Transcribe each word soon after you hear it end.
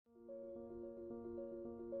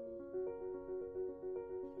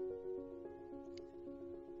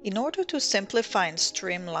In order to simplify and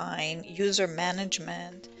streamline user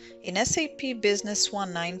management, in SAP Business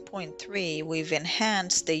One 9.3, we've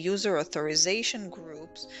enhanced the user authorization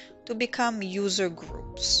groups to become user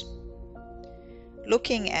groups.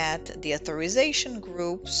 Looking at the authorization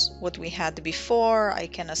groups, what we had before, I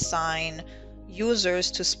can assign users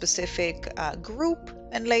to specific group,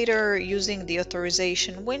 and later using the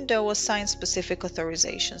authorization window, assign specific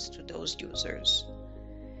authorizations to those users.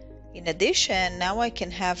 In addition, now I can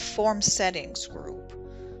have form settings group,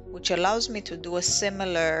 which allows me to do a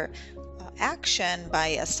similar action by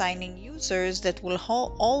assigning users that will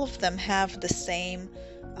all of them have the same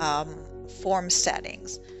form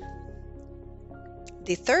settings.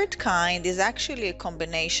 The third kind is actually a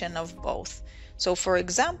combination of both. So for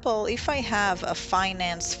example, if I have a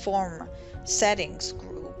finance form settings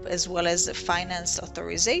group as well as a finance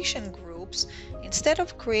authorization groups, instead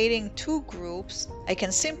of creating two groups, I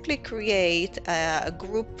can simply create a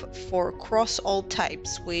group for cross all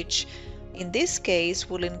types, which in this case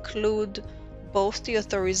will include both the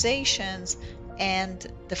authorizations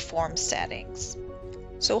and the form settings.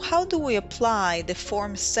 So how do we apply the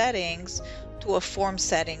form settings to a form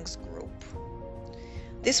settings group?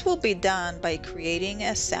 This will be done by creating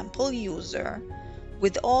a sample user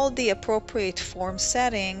with all the appropriate form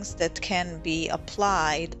settings that can be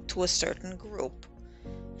applied to a certain group.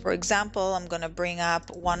 For example, I'm going to bring up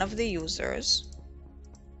one of the users.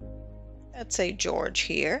 Let's say George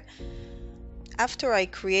here. After I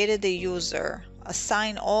created the user,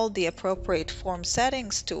 assign all the appropriate form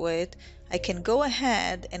settings to it, I can go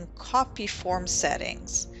ahead and copy form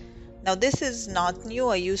settings. Now this is not new.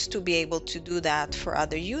 I used to be able to do that for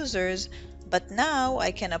other users, but now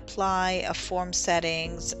I can apply a form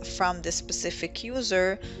settings from the specific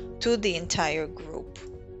user to the entire group.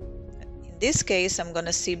 In this case, I'm going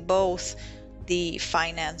to see both the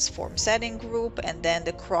finance form setting group and then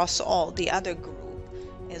the cross all, the other group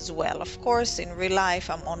as well. Of course, in real life,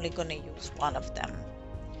 I'm only going to use one of them.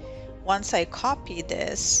 Once I copy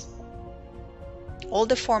this, all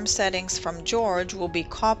the form settings from George will be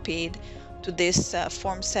copied to this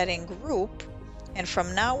form setting group. And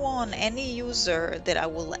from now on, any user that I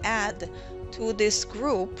will add to this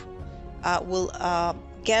group will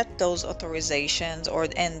get those authorizations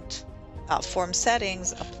and form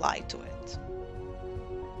settings applied to it.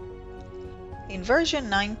 In version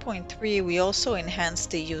 9.3, we also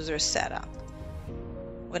enhanced the user setup.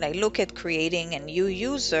 When I look at creating a new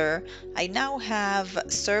user, I now have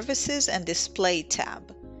services and display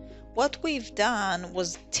tab. What we've done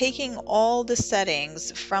was taking all the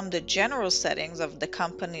settings from the general settings of the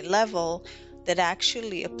company level that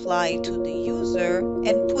actually apply to the user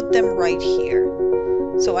and put them right here.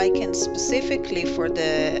 So I can specifically for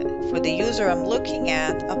the user I'm looking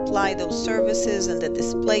at apply those services and the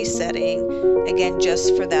display setting, again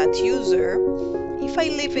just for that user. If I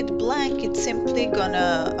leave it blank, it's simply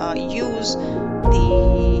gonna use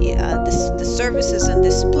the services and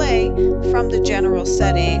display from the general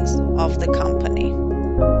settings of the company.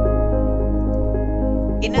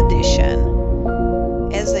 In addition,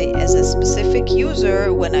 as a specific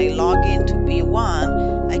user, when I log into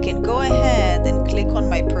B1, I can go ahead and click on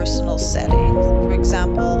my personal settings. For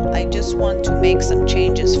example, I just want to make some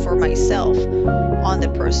changes for myself on the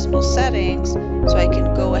personal settings, so I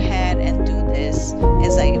can go ahead and do this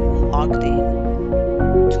as I am logged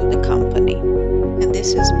in to the company. And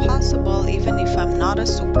this is possible even if I'm not a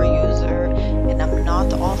super user and I'm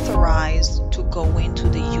not authorized to go into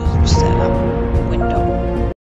the user setup.